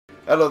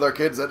Hello there,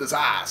 kids. It is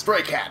I,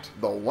 Stray Cat,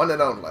 the one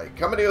and only,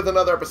 coming to you with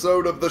another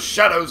episode of The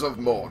Shadows of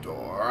Mordor.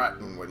 Alright,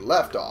 when we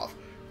left off,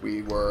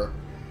 we were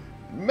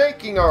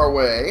making our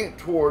way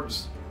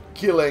towards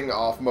killing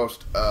off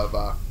most of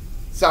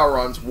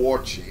Sauron's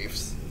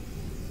Warchiefs.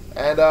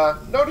 And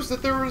noticed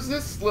that there was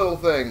this little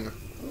thing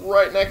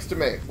right next to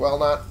me. Well,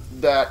 not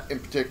that in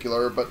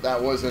particular, but that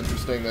was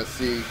interesting to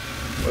see.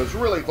 It was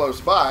really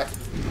close by.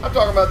 I'm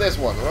talking about this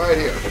one right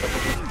here.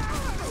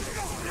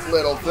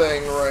 Little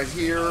thing right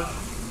here.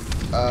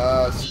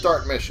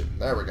 Start mission.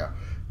 There we go.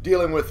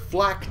 Dealing with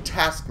Flak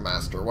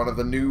Taskmaster, one of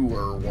the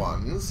newer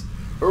ones.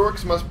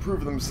 Urks must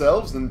prove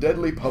themselves in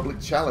deadly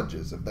public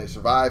challenges. If they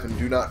survive and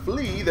do not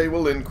flee, they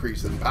will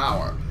increase in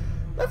power.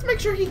 Let's make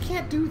sure he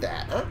can't do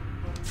that, huh?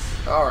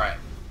 Alright.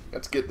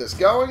 Let's get this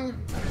going.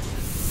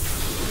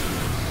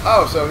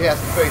 Oh, so he has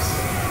to face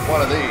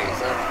one of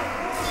these.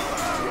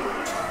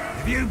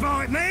 If you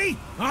bite me,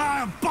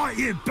 I'll bite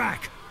you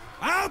back.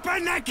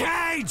 Open the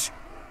cage!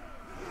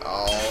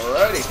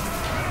 Alrighty.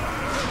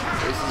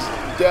 This is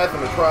death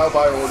and a trial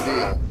by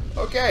ordeal.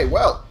 Okay,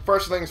 well,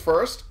 first things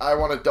first, I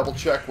want to double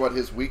check what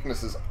his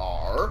weaknesses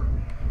are.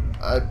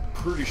 I'm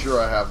pretty sure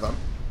I have them.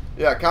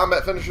 Yeah,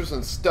 combat finishers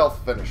and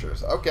stealth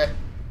finishers. Okay.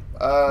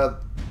 That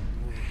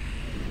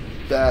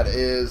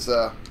is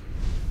duly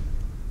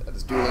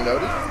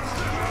noted.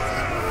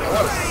 I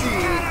want to see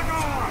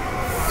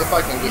if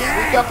I can just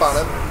sneak up on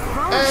him.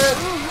 And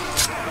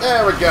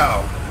there we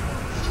go.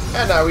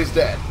 And now he's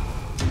dead.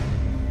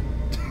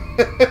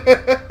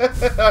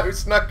 I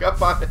snuck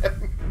up on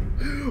him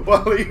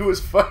while he was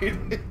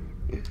fighting.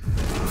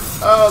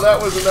 Oh, that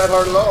wasn't that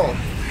hard at all.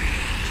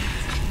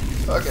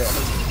 Okay,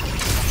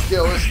 let's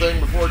kill this thing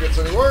before it gets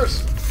any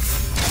worse.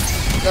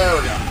 There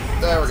we go.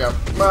 There we go.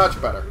 Much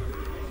better.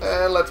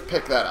 And let's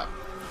pick that up.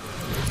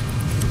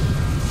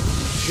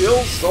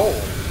 Chill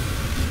Soul.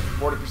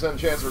 40%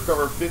 chance to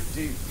recover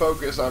 50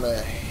 focus on a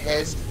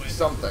head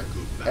something.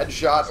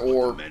 Headshot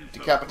or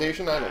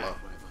decapitation? I don't know.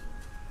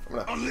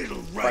 A little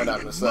find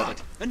out in a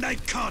second. And they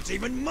can't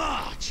even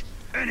march.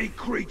 Any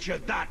creature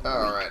that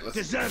Alright, let's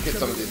get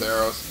some of these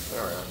arrows.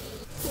 Alright.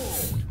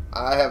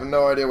 I have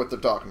no idea what they're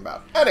talking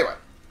about. Anyway,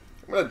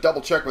 I'm going to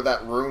double check what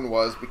that rune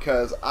was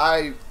because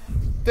I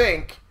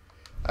think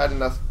I had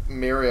enough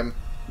Miriam.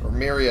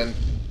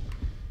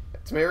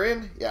 It's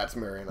Mirian? Yeah, it's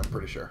Mirian, I'm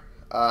pretty sure.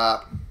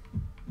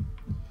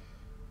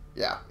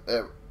 Yeah,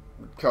 it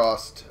would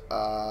cost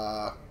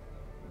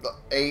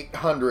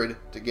 800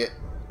 to get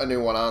a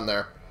new one on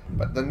there.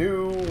 But the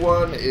new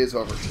one is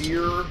over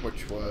here,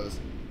 which was,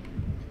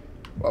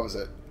 what was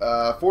it?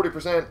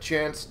 40%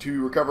 chance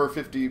to recover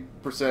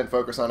 50%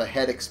 focus on a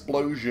head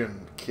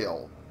explosion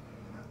kill.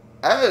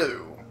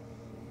 Oh!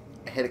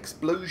 A head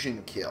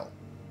explosion kill.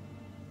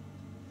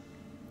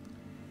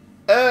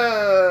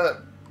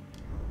 That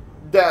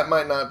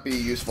might not be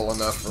useful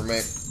enough for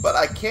me. But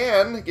I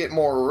can get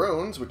more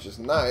runes, which is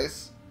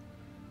nice.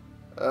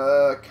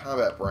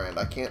 Combat brand.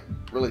 I can't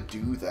really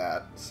do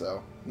that,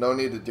 so no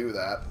need to do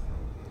that.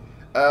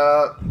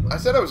 I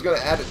said I was going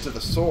to add it to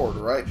the sword,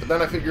 right? But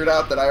then I figured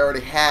out that I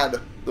already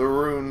had the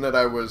rune that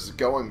I was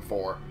going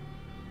for.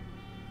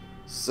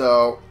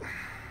 So,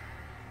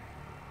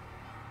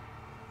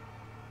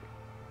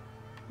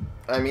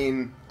 I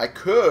mean, I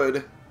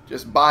could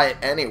just buy it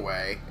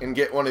anyway and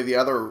get one of the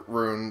other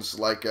runes,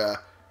 like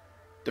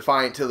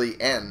Defiant to the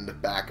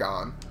End, back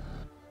on.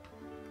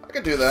 I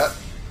could do that,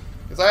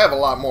 because I have a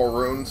lot more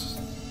runes.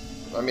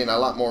 I mean, a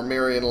lot more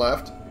Mirian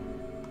left.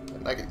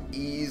 I can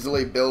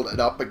easily build it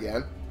up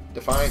again.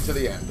 Defiant to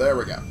the End. There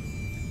we go.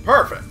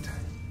 Perfect.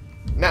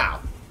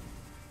 Now,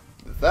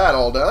 with that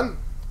all done,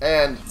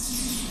 and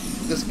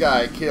this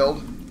guy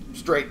killed,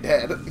 straight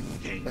dead.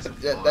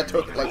 that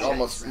took like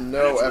almost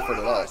no effort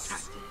at all.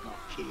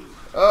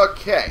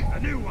 Okay. A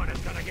new one is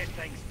gonna get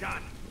things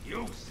done.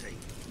 You'll see.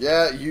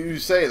 Yeah, you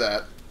say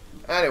that.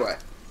 Anyway,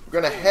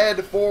 we're gonna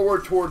head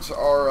forward towards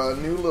our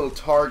new little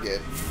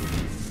target,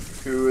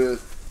 who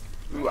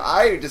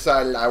I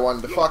decided I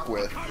wanted to fuck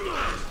with,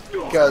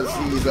 because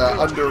he's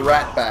under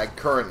Ratbag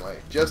currently,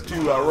 just to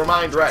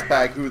remind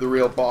Ratbag who the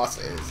real boss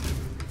is.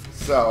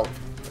 So,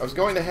 I was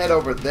going to head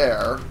over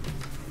there,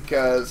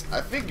 because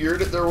I figured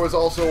there was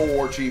also a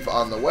Warchief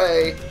on the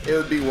way, it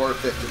would be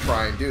worth it to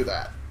try and do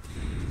that.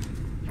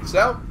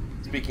 So,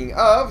 speaking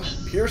of,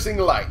 Piercing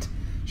Light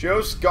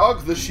shows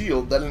Skog the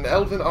shield that an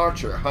elven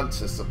archer hunts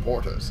his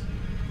supporters,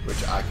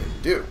 which I can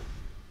do.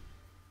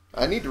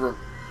 I need to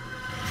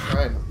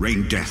try and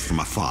rain death from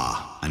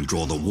afar and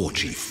draw the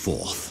Warchief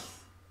forth.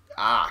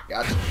 Ah,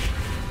 gotcha.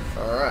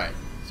 Alright,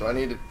 so I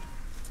need to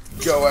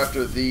go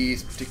after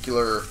these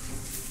particular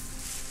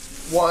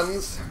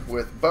ones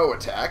with bow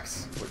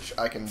attacks, which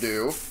I can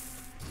do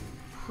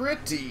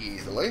pretty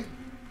easily.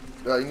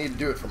 You need to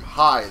do it from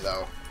high,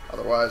 though.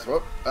 Otherwise,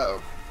 whoop,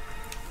 uh-oh.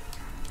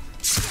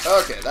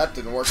 Okay, that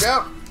didn't work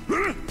out.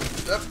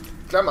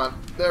 Come on,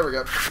 there we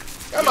go.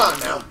 Come on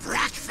now.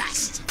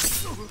 Breakfast.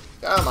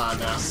 Come on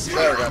now.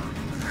 There we go.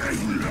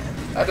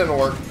 That didn't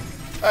work.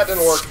 That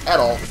didn't work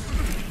at all.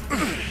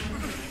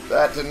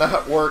 That did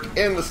not work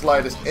in the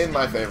slightest in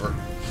my favor.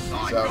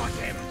 So,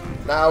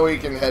 Now we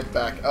can head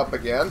back up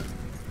again.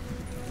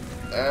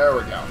 There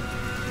we go.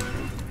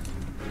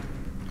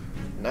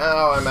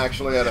 Now I'm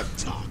actually at a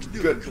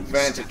good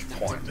vantage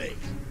point.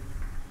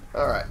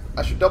 Alright,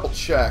 I should double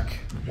check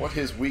what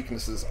his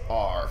weaknesses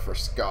are for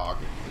Skog.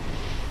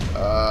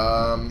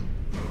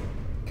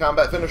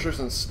 Combat finishers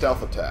and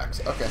stealth attacks.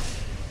 Okay.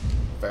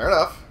 Fair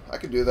enough. I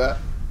could do that.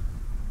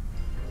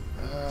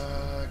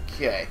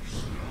 Okay.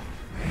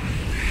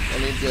 I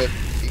need to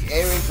be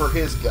aiming for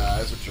his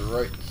guys, which are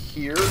right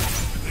here.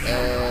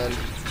 And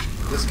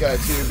this guy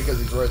too, because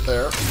he's right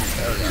there.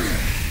 There we go.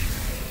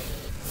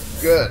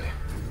 Good.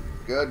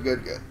 Good,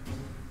 good, good.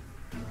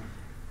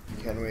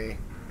 Can we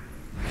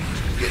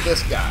get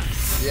this guy?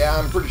 Yeah,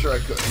 I'm pretty sure I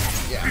could.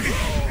 Yeah.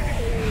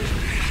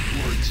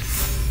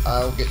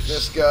 I'll get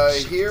this guy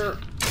here.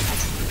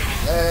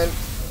 And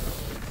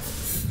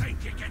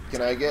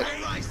can I get...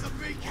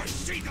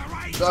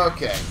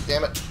 Okay,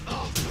 damn it.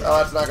 Oh,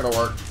 that's not gonna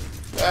work.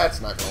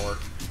 That's not gonna work.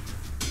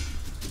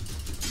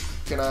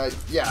 Can I...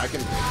 Yeah, I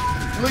can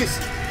at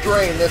least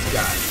drain this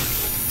guy.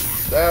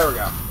 There we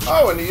go.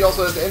 Oh, and he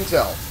also has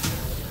intel.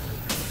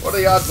 What are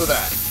the odds of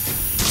that?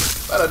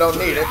 But I don't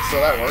need it, so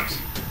that works.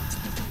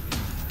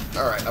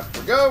 Alright, up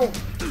we go.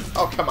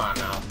 Oh, come on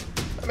now.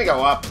 Let me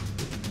go up.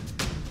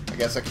 I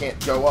guess I can't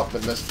go up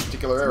in this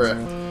particular area.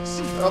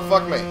 Oh,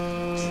 fuck me.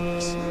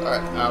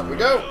 Alright, out we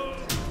go.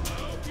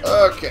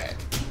 Okay.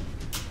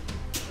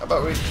 How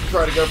about we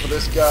try to go for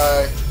this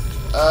guy?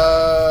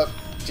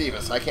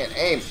 Jeebus, I can't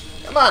aim.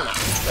 Come on now.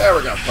 There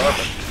we go.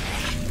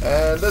 Perfect.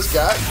 And this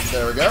guy.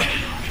 There we go.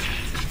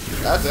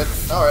 That's it.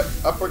 Alright,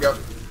 up we go.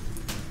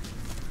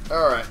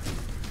 Alright.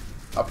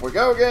 Up we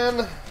go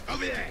again.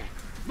 Over there.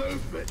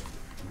 Movement.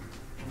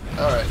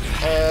 Alright.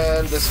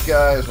 And this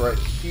guy is right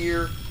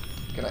here.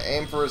 Can I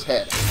aim for his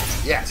head?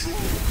 Yes.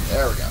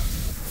 There we go.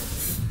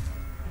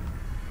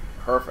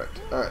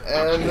 Perfect. Alright,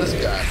 and this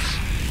guy.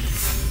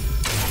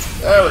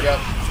 There we go.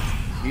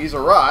 He's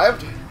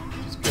arrived,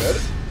 which is good.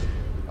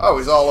 Oh,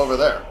 he's all over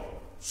there.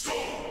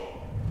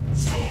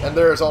 And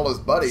there's all his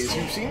buddies,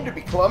 who seem to be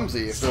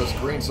clumsy if those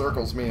green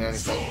circles mean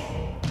anything.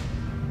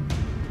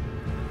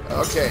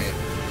 Okay.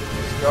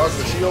 Dog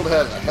the shield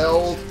has a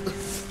hell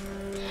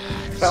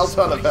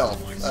ton of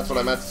health. That's what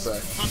I meant to say.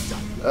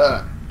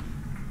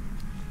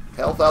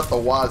 Health out the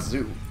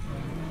wazoo.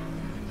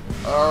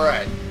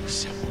 Alright.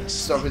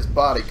 So his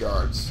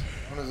bodyguards.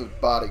 What is his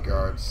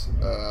bodyguards?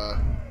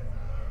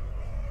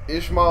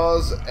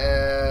 Ishmael's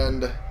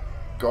and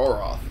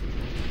Goroth.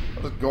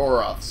 What is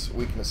Goroth's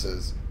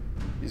weaknesses?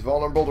 He's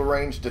vulnerable to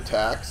ranged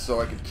attacks,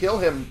 so I could kill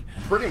him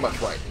pretty much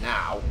right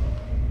now.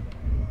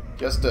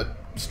 Just to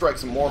strike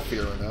some more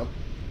fear in him.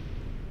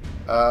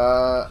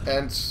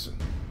 And... so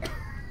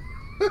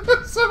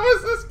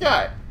is this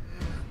guy.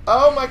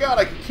 Oh my god,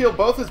 I can kill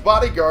both his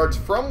bodyguards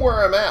from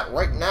where I'm at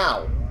right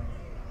now.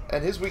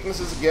 And his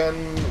weaknesses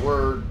again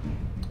were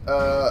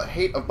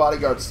hate of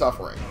bodyguard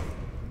suffering.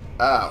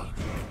 Ow.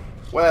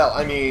 Well,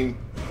 I mean,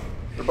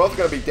 they're both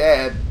going to be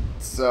dead,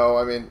 so,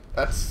 I mean,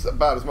 that's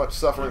about as much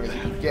suffering as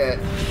you can get.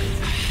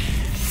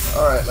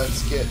 Alright,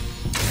 let's get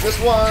this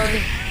one.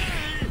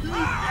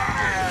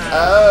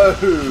 Oh,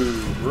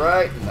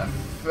 right in the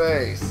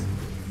face.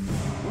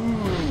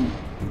 Ooh.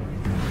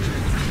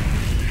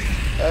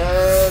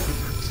 And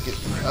let's get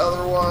the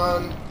other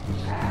one.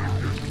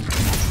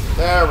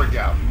 There we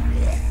go.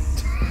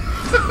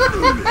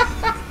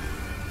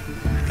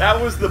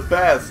 That was the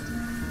best.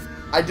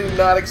 I did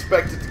not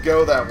expect it to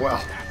go that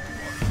well.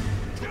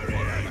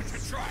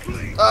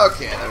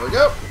 Okay, there we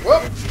go.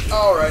 Whoop.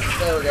 Alright,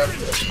 there we go.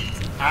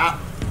 Ah.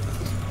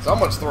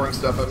 Someone's throwing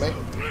stuff at me.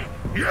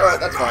 Alright,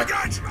 that's fine.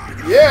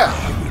 Yeah! I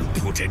will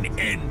put an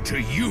end to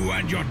you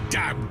and your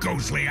damn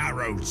ghostly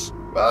arrows.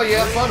 Well, you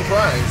had fun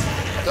trying.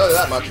 I'll tell you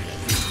that much.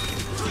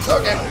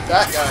 Okay,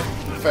 that guy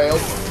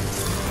failed.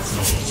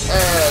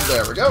 And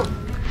there we go.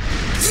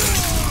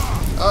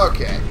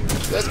 Okay,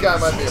 this guy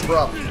might be a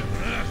problem.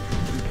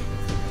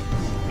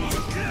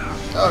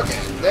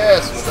 Okay,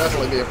 this will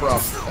definitely be a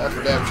problem. That's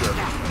for damn sure.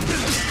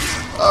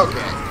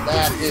 Okay,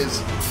 that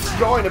is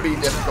going to be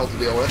difficult to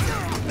deal with.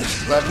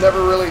 I've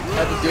never really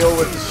had to deal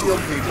with the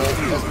shield people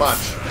as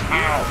much.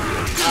 Ow.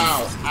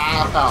 Ow.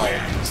 Ow.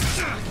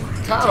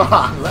 Come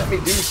on, let me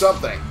do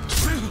something.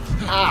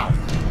 Ow.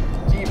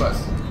 Jeebus.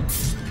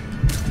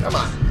 Come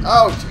on.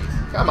 Oh,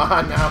 jeez. Come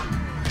on now.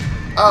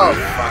 Oh,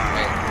 fuck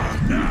me.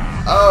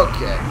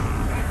 Okay.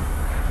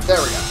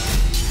 There we go.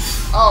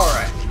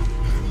 Alright.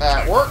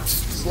 That worked.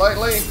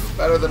 Slightly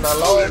better than I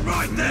love.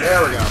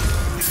 There we go.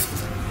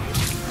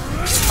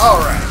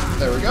 Alright,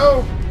 there we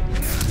go.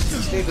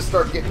 Just need to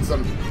start getting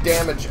some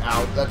damage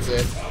out. That's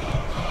it.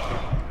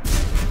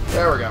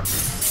 There we go.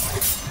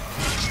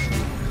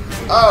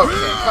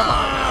 Okay, come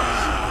on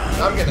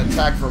now. I'm getting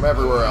attacked from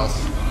everywhere else.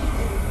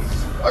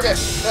 Okay,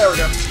 there we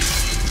go.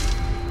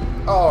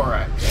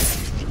 Alright.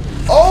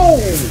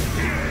 Oh!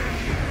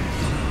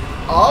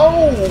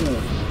 Oh!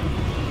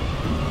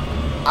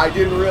 I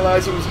didn't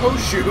realize it was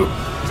Hoshu.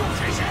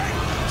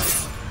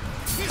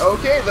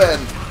 Okay then.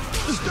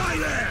 Stay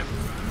there.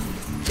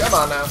 Come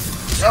on now.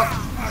 Oh,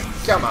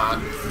 come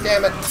on.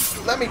 Damn it.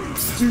 Let me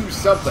do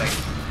something.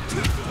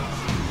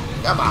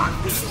 Come on.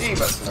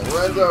 Jeebus,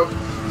 Lorenzo.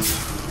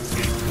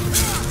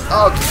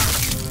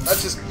 Okay.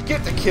 Let's just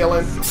get to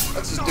killing.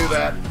 Let's just do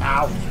that.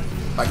 Ow.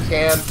 If I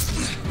can.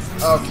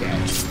 Okay.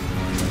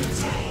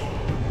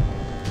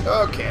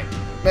 Okay.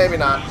 Maybe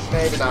not.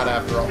 Maybe not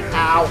after all.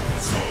 Ow.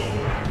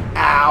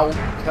 Ow.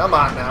 Come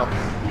on now.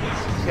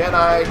 Can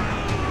I...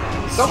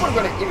 Is someone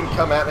going to even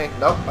come at me?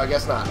 Nope, I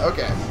guess not.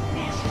 Okay.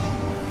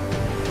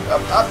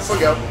 Up we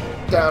go.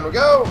 Down we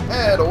go.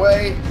 And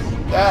away.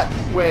 That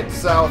went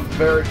south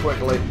very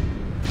quickly.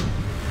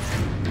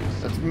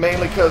 That's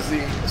mainly because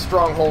the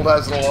stronghold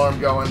has an alarm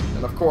going.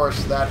 And of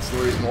course, that's the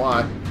reason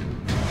why.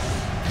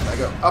 Can I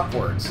go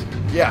upwards?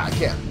 Yeah, I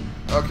can.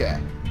 Okay.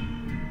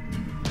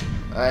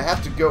 I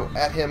have to go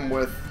at him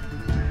with,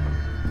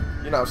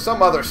 you know,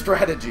 some other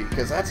strategy,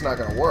 because that's not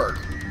going to work.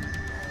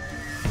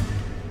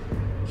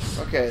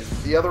 Okay,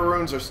 the other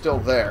runes are still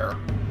there.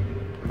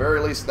 At the very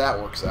least, that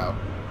works out.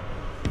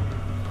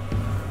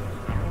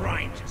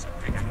 Ranger's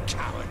a bigger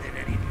coward than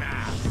any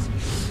man.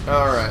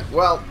 Alright,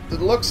 well,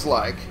 it looks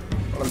like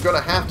what I'm going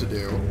to have to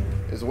do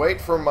is wait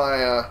for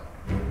my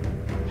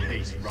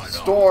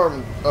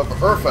Storm of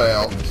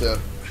Urfael to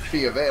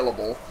be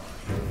available.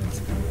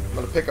 I'm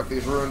going to pick up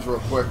these runes real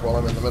quick while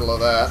I'm in the middle of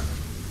that.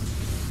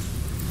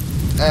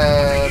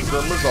 And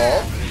Grim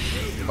Resolve.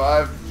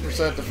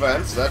 5%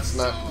 defense, that's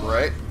not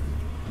great.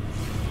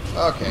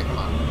 Okay, come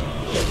on.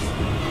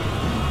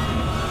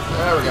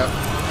 There we go.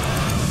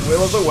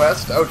 Will of the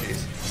West. Oh,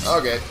 jeez.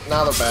 Okay,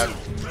 now they're back.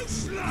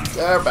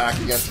 They're back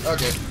again.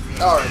 Okay.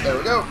 Alright, there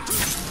we go.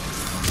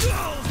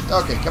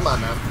 Okay, come on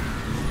now.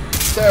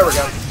 There we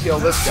go. Kill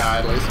this guy,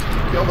 at least.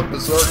 Kill the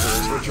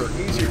Berserkers, which are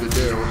easier to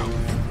do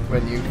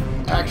when you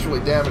actually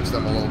damage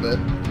them a little bit.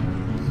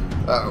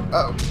 Oh,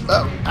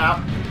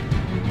 ow.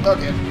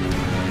 Okay.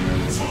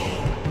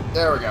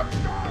 There we go.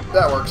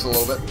 That works a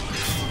little bit.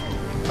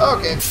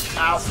 Okay.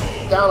 Ow.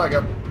 Down I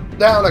go.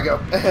 Down I go.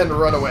 And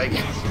run away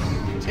again.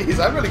 Jeez,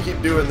 I'm going to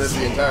keep doing this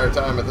the entire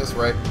time at this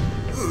rate.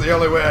 This is the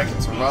only way I can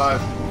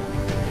survive.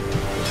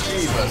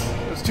 Jesus.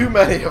 There's too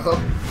many of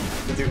them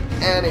to do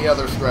any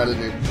other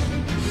strategy.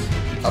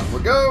 Up we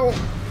go.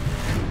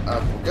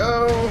 Up we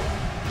go.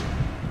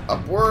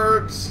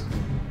 Upwards.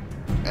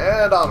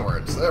 And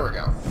onwards. There we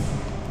go.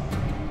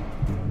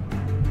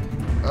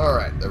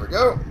 Alright, there we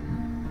go.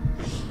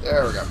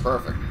 There we go.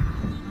 Perfect.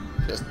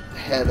 Just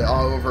head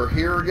all over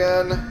here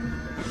again.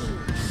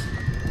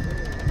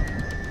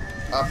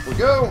 Up we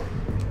go.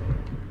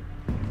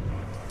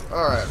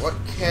 Alright, what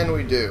can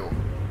we do?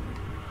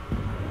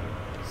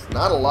 It's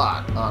not a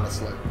lot,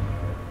 honestly.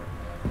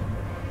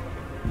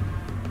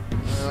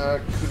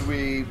 Could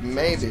we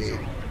maybe...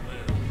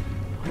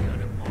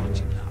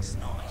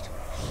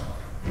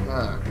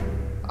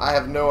 I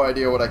have no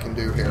idea what I can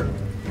do here.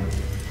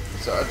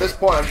 So at this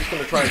point, I'm just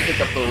going to try and pick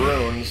up the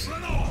runes.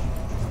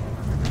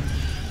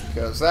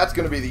 Because that's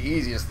going to be the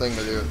easiest thing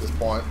to do at this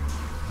point.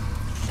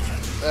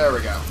 There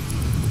we go.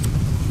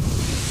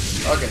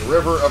 Okay,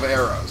 River of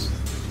Arrows.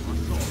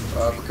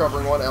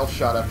 Recovering 1 elf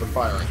shot after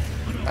firing.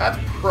 That's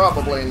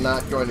probably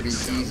not going to be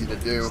easy to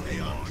do.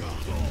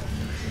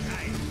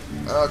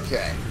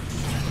 Okay.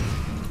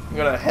 I'm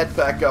going to head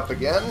back up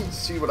again,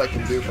 see what I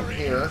can do from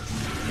here.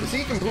 Is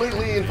he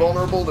completely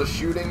invulnerable to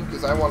shooting?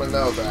 Because I want to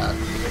know that.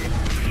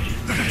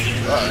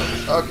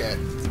 Okay.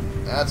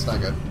 That's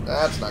not good.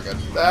 That's not good.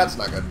 That's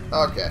not good.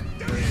 Okay.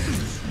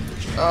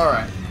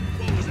 Alright.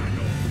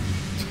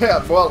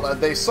 Yeah, well,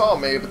 they saw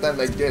me, but then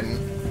they didn't.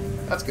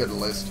 That's good at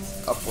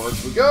least.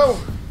 Upwards we go.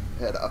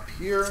 Head up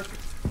here.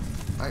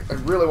 I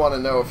really want to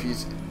know if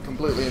he's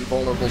completely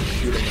invulnerable to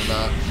shooting or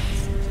not.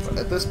 But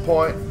at this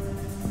point,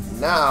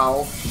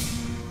 now,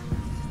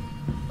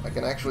 I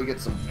can actually get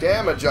some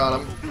damage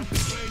on him.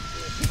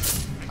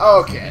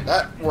 Okay,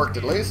 that worked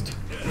at least.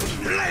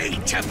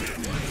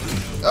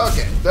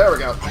 Okay, there we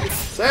go.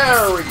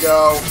 There we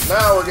go.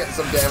 Now we're getting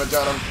some damage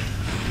on him.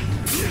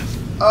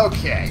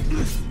 Okay.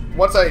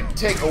 Once I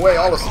take away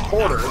all the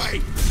supporters.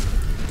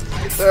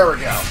 There we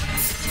go.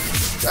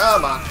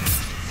 Come on.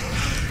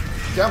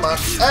 Come on.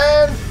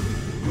 And...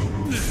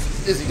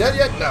 Is he dead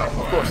yet? No,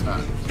 of course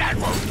not. That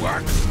won't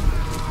work.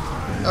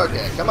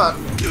 Okay, come on.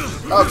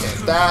 Okay,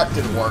 that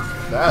didn't work.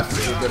 That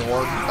really didn't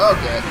work.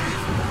 Okay.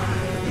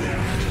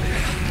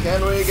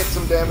 Can we get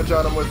some damage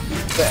on him with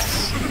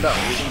this? No,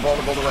 he's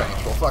invulnerable to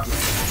range. Well, fuck me.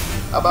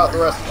 How about the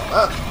rest of them,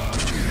 huh?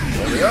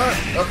 There we are.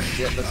 Oh,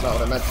 shit, that's not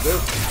what I meant to do.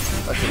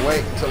 I should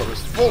wait until it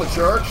was fully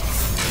charged.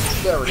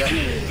 There we go.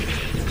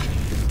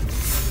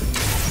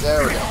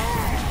 There we go.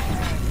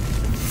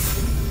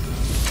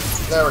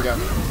 There we go.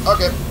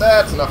 Okay,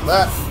 that's enough of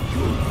that.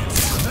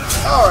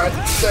 Alright,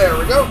 there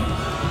we go.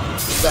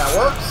 That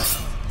works.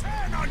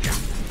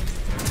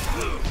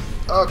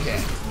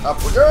 Okay,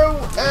 up we go,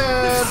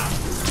 and...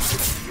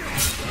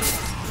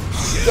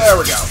 There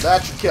we go.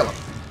 That should kill him.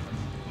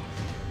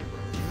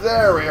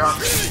 There we are.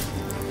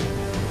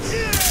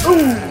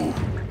 Ooh!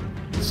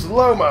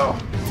 Slow-mo.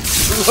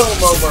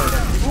 Slow-mo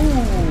murder.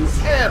 Ooh!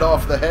 And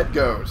off the head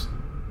goes.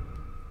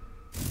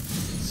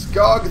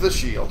 Skog the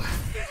shield.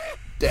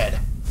 Dead.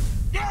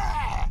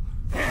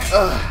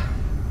 Ugh.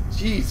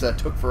 Jeez, that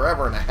took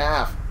forever and a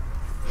half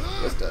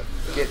just to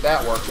get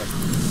that working.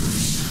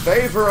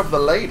 Favor of the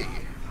Lady.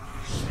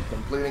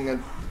 Completing a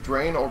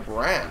drain or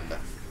brand.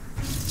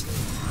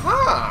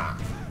 Huh.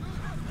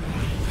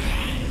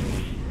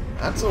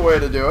 That's a way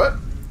to do it.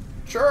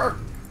 Sure.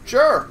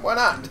 Sure. Why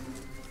not?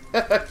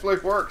 That actually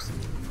works.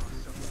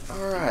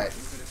 Alright.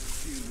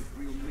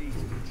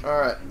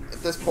 Alright.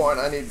 At this point,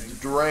 I need to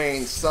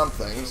drain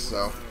something,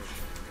 so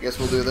I guess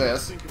we'll do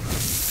this.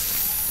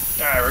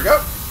 There we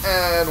go.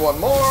 And one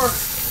more.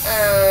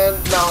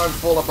 And now I'm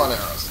full up on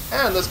arrows.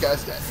 And this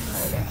guy's dead.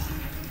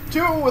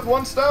 2 with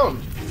 1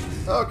 stone.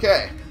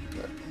 Okay.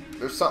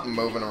 There's something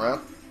moving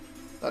around.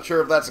 Not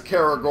sure if that's a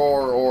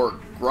Karagor or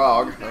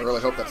Grog. I really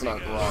hope that's not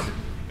Grog.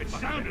 It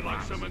sounded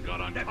like someone got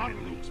on top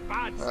of Luke's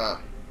bad.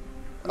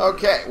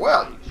 Okay,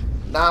 well,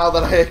 now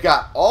that I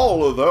got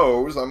all of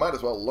those, I might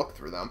as well look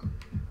through them.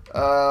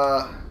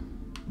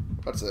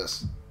 What's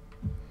this?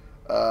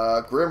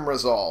 Grim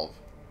Resolve.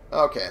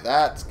 Okay,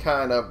 that's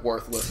kind of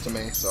worthless to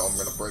me, so I'm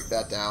going to break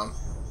that down.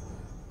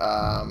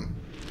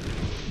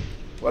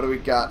 What do we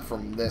got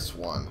from this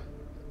one?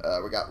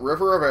 We got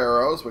River of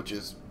Arrows, which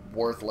is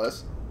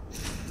worthless.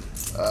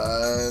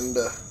 And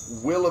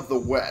Will of the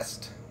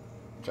West,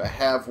 which I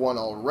have one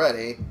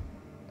already,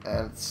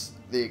 and it's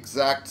the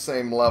exact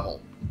same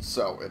level,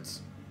 so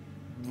it's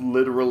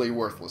literally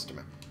worthless to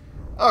me.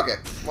 Okay,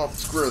 well,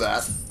 screw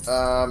that.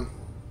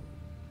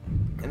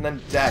 And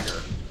then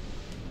Dagger.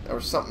 There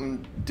was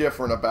something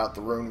different about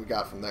the rune we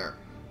got from there.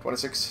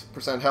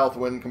 26% health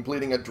when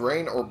completing a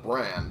drain or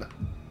brand,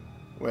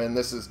 when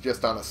this is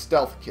just on a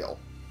stealth kill.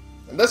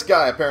 And this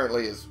guy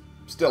apparently is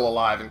still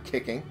alive and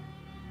kicking,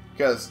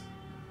 because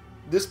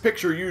this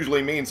picture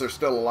usually means they're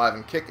still alive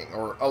and kicking,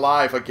 or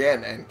alive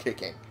again and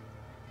kicking.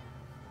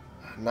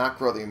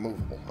 Nakro the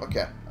Immovable.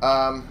 Okay.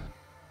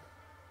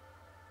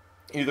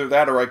 Either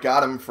that or I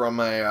got him from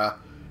a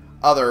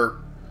other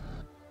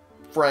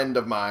friend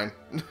of mine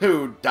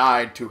who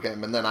died to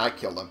him and then I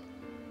killed him.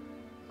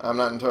 I'm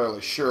not entirely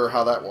sure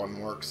how that one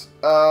works.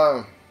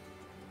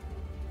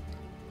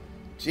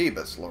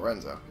 Jeebus,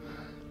 Lorenzo.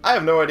 I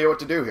have no idea what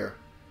to do here.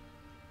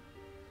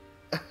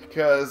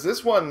 Because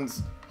this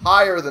one's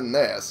higher than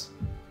this.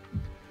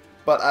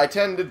 But I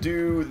tend to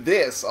do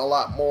this a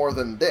lot more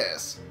than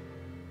this.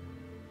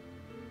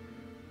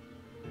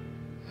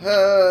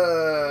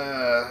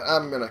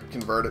 I'm gonna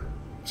convert it.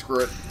 Screw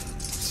it.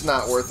 It's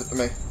not worth it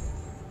to me.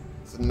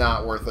 It's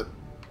not worth it.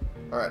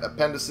 Alright,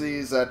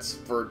 appendices, that's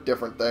for a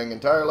different thing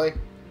entirely.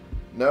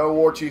 No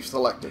Warchief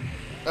selected.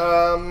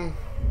 I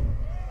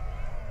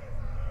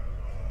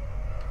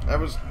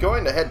was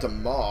going to head to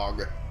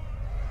Mog,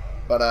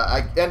 but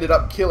I ended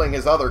up killing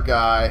his other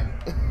guy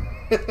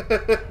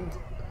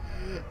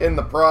in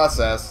the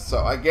process,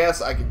 so I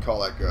guess I could call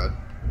that good.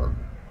 Or,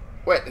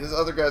 wait, his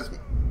other guy's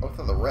Oath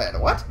of the Red.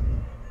 What?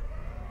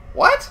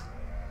 What?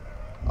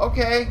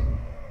 Okay.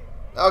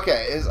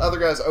 Okay, his other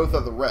guy's Oath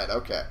of the Red.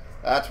 Okay,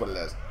 that's what it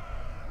is.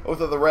 Oath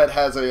of the Red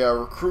has a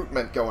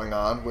recruitment going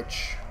on,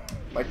 which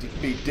might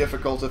be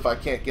difficult if I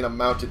can't get a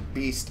mounted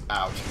beast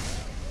out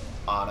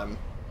on him.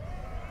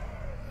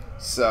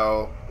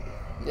 So,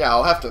 yeah,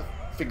 I'll have to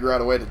figure out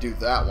a way to do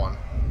that one.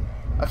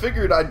 I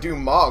figured I'd do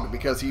Mog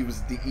because he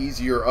was the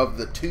easier of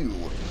the two,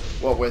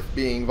 what with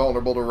being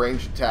vulnerable to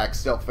ranged attacks,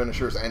 stealth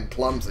finishers, and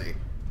clumsy.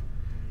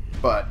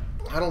 But,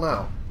 I don't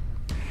know.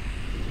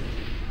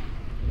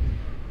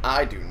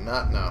 I do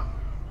not know.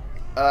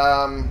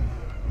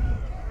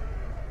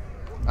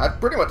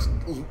 I've pretty much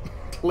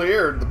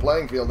cleared the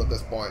playing field at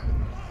this point.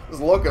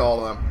 Just look at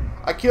all of them.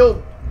 I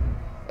killed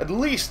at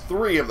least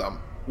 3 of them.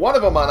 One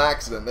of them on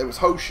accident. It was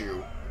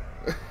Hoshu.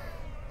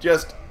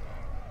 Just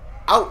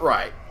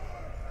outright.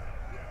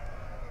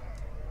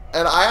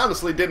 And I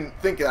honestly didn't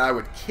think that I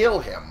would kill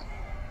him.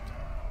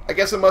 I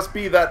guess it must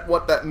be that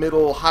what that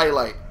middle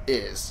highlight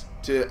is,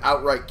 to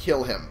outright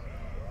kill him.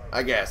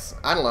 I guess.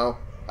 I don't know.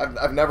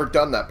 I've never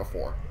done that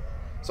before.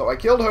 So I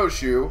killed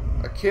Hoshu.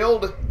 I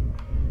killed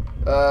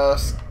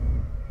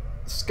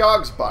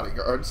Skog's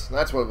bodyguards.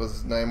 That's what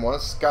his name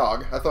was.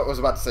 Skog. I thought I was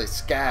about to say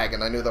Skag,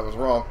 and I knew that was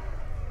wrong.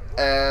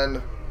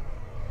 And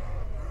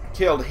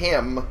killed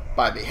him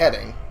by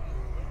beheading.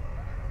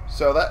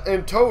 So that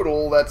in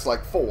total, that's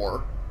like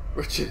 4,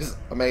 which is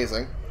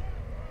amazing.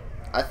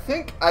 I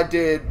think I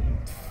did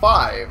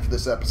 5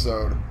 this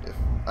episode. If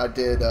I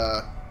did,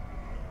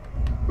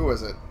 who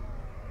was it?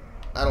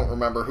 I don't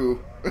remember who.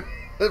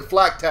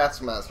 Flak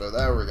Taskmaster.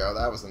 There we go.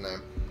 That was the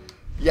name.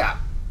 Yeah.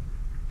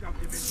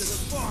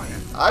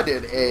 I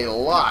did a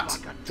lot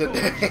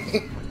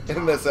today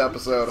in this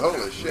episode.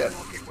 Holy shit.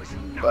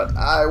 But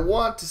I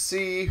want to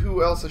see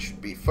who else I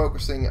should be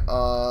focusing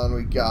on.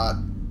 We got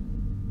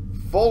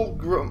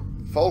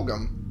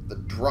Fulgum the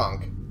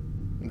Drunk.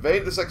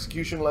 Invade this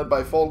execution led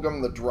by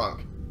Fulgum the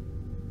Drunk.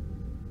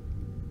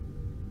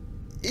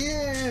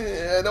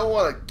 Yeah, I don't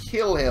want to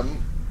kill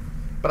him,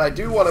 but I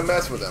do want to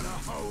mess with him.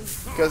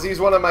 Because he's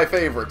one of my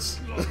favorites.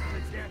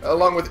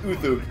 Along with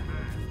Uthug.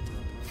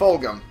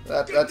 Fulgum.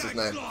 That's his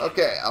name.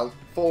 Okay,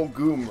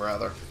 Fulgum,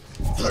 rather.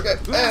 Okay,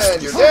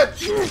 and you're dead.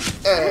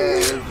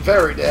 And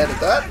very dead at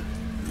that.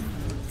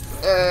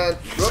 And,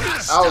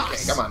 whoops. Okay,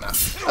 come on now.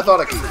 I thought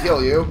I could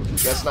kill you.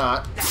 Guess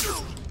not.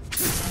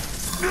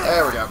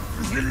 There we go.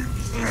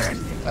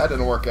 That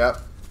didn't work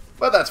out.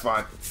 But that's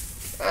fine.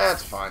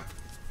 That's fine.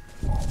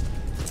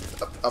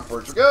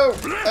 Upwards we go.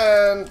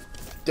 And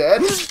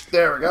dead.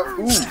 There we go.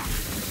 Ooh.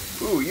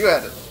 Ooh, you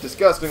had a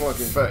disgusting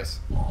looking face.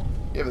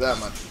 Give it that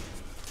much.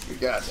 Good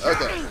guys.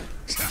 Okay.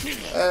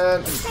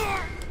 And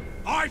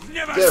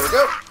there we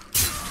go.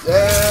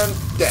 And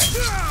dead.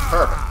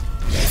 Perfect.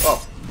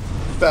 Oh,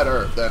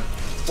 better than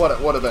what it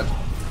would have been.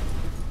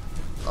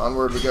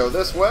 Onward we go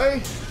this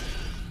way.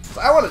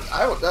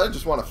 I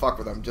just want to fuck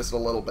with them just a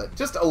little bit.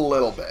 Just a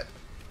little bit.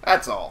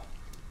 That's all.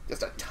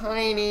 Just a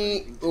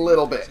tiny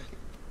little bit.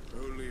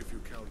 Only if you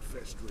count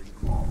festering.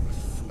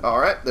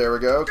 Alright, there we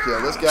go.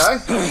 Kill this guy.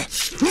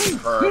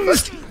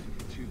 Perfect.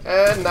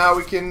 And now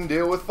we can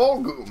deal with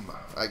Volgoom,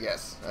 I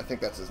guess. I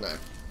think that's his name.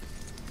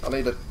 I'll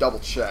need to double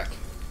check.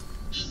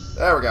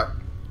 There we go.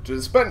 To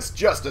dispense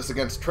justice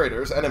against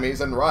traitors,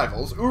 enemies, and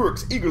rivals,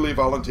 Uruks eagerly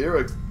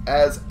volunteer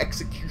as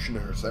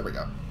executioners. There we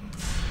go.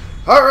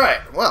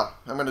 Alright, well,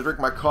 I'm going to drink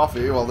my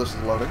coffee while this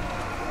is loading.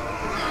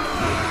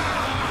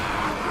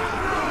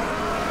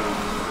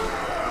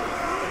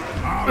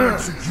 I'll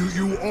execute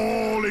you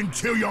all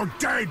until you're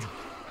dead.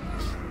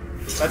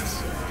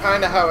 That's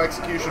kind of how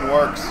execution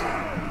works,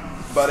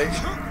 buddy.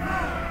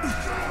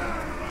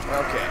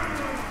 Okay,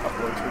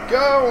 upwards we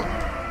go,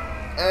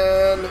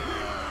 and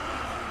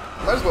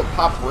might as well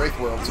pop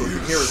Wraithworld so we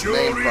can hear his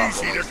name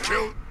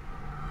properly.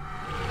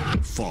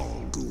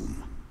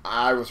 Volgoom.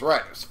 I was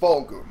right, it was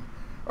Volgoom.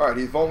 Alright,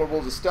 he's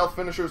vulnerable to stealth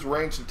finishers,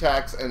 ranged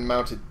attacks, and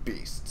mounted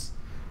beasts.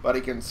 But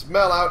he can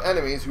smell out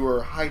enemies who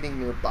are hiding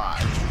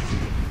nearby.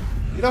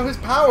 You know, his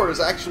power is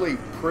actually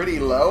pretty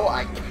low.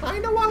 I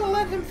kind of want to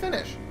let him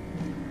finish.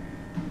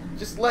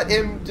 Just let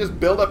him just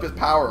build up his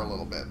power a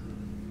little bit.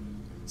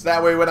 So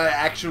that way when I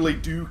actually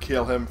do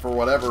kill him for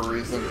whatever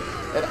reason,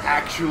 it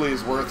actually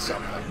is worth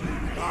something.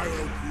 I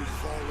hope you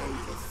follow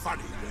the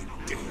funny when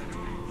dead.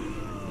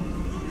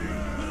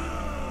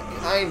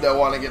 I kinda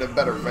want to get a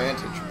better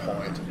vantage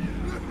point.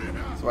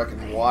 So I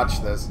can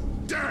watch this.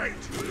 Dead.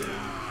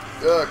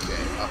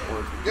 Okay,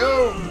 upwards we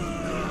go.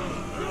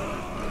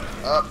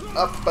 Up,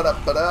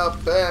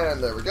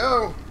 and there we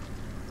go.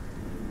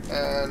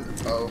 And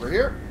over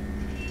here.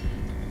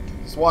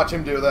 Just watch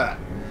him do that.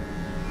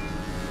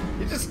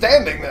 You're just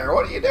standing there.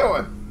 What are you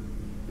doing?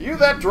 Are you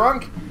that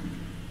drunk?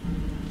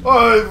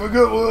 Oh, I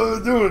forgot what I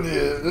was doing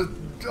here.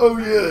 Oh,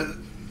 yeah.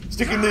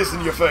 Sticking this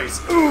in your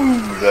face.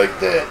 Ooh, like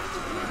that.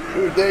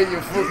 Ooh, there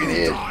you fucking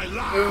head.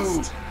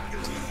 Ooh.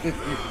 You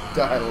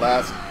die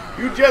last.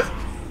 You just...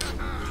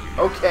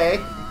 Okay.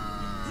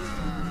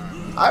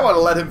 I want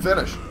to let him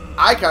finish.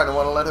 I kind of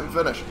want to let him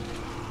finish.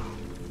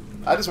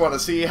 I just want to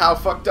see how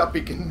fucked up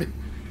he can be.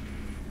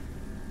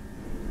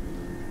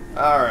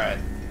 Alright.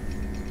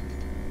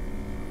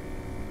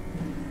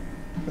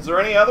 Is there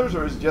any others,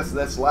 or is it just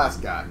this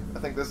last guy? I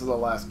think this is the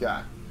last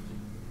guy.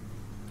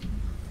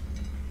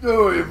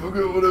 Oh, I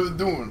forgot what I was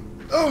doing.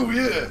 Oh,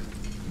 yeah.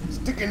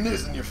 Sticking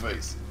this in your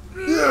face.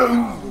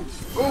 Yeah.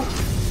 Oh,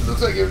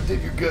 looks like I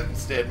did your gut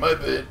instead. My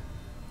bad.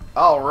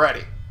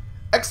 Alrighty.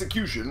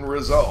 Execution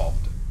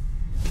resolved.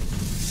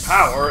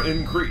 Power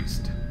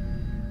increased.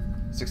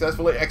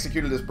 Successfully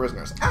executed his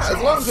prisoners. As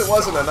long as it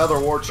wasn't another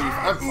Warchief,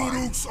 I'm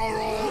fine.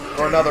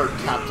 Or another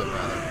captain,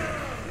 rather.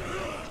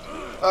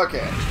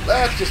 Okay,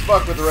 let's just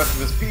fuck with the rest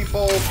of his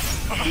people.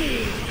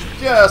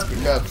 Just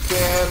because we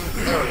can.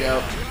 There we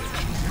go.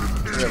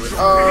 There we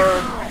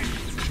are.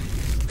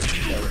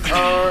 There we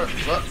are.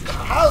 Well,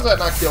 how is that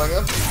not killing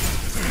him?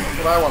 That's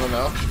what I want to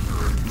know.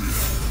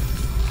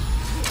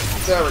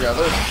 There we go.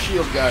 There's a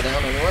shield guy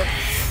down anyway.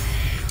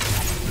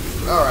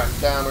 Alright,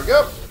 down we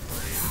go.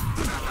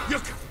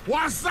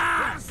 What's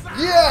that?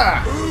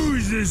 Yeah!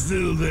 Who's this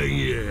little thing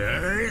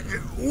here?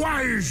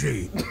 Why is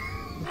he?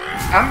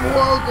 I'm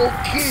gonna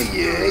kill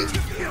you.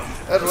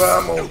 That's what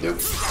I'm gonna do.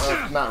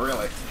 Not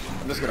really.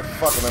 I'm just gonna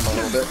fuck with him a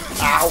little bit.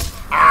 Ow!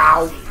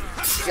 Ow!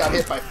 Got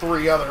hit by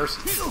 3 others.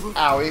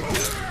 Owie.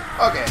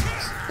 Okay,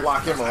 let's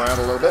block him around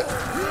a little bit.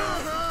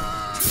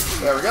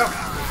 There we go.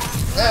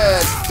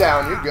 And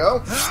down you go.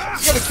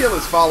 He's gonna kill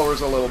his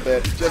followers a little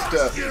bit, just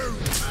to,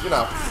 you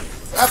know,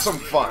 have some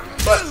fun.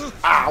 But,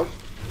 ow.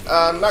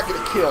 I'm not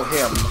gonna kill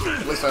him.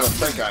 At least I don't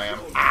think I am.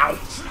 Ow.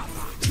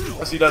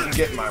 Unless he doesn't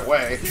get in my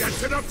way. Get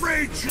to the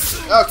bridge.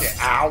 Okay,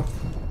 ow.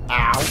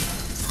 Ow.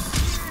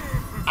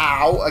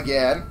 Ow,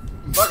 again.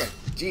 Fucking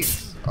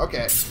Jesus.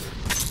 Okay.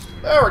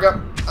 There we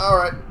go.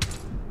 Alright.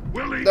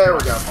 There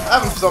we go.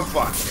 Having some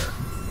fun here.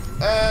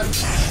 And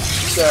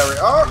there we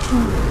are.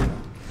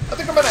 I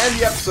think I'm going to end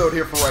the episode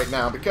here for right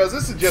now, because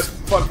this is just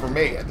fun for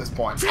me at this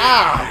point.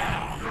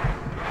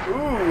 Ow!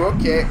 Ooh,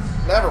 okay.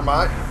 Never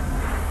mind.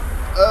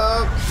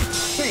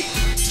 C.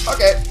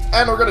 Okay,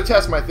 and we're going to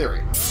test my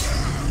theory.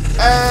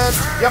 And,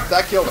 yep,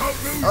 that killed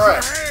him.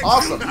 Alright,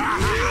 awesome.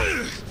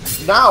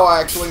 Now I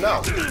actually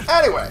know.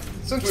 Anyway,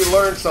 since we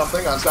learned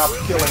something on top of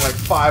killing like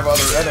 5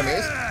 other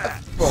enemies,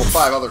 well,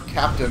 5 other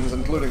captains,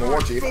 including a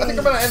Warchief, I think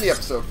I'm going to end the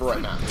episode for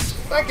right now.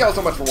 Thank you all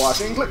so much for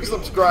watching. Click the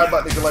subscribe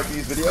button if you like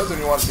these videos and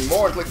you want to see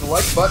more, and click the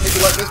like button if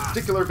you like this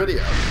particular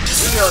video.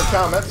 Leave your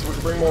comments so we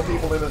can bring more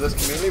people into this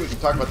community. We can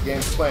talk about the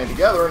games we're playing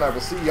together, and I will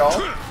see y'all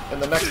in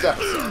the next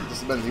episode.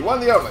 This has been the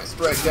one, the only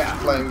Stray Cat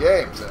playing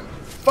games and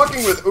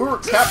fucking with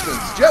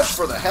captains just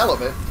for the hell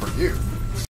of it for you.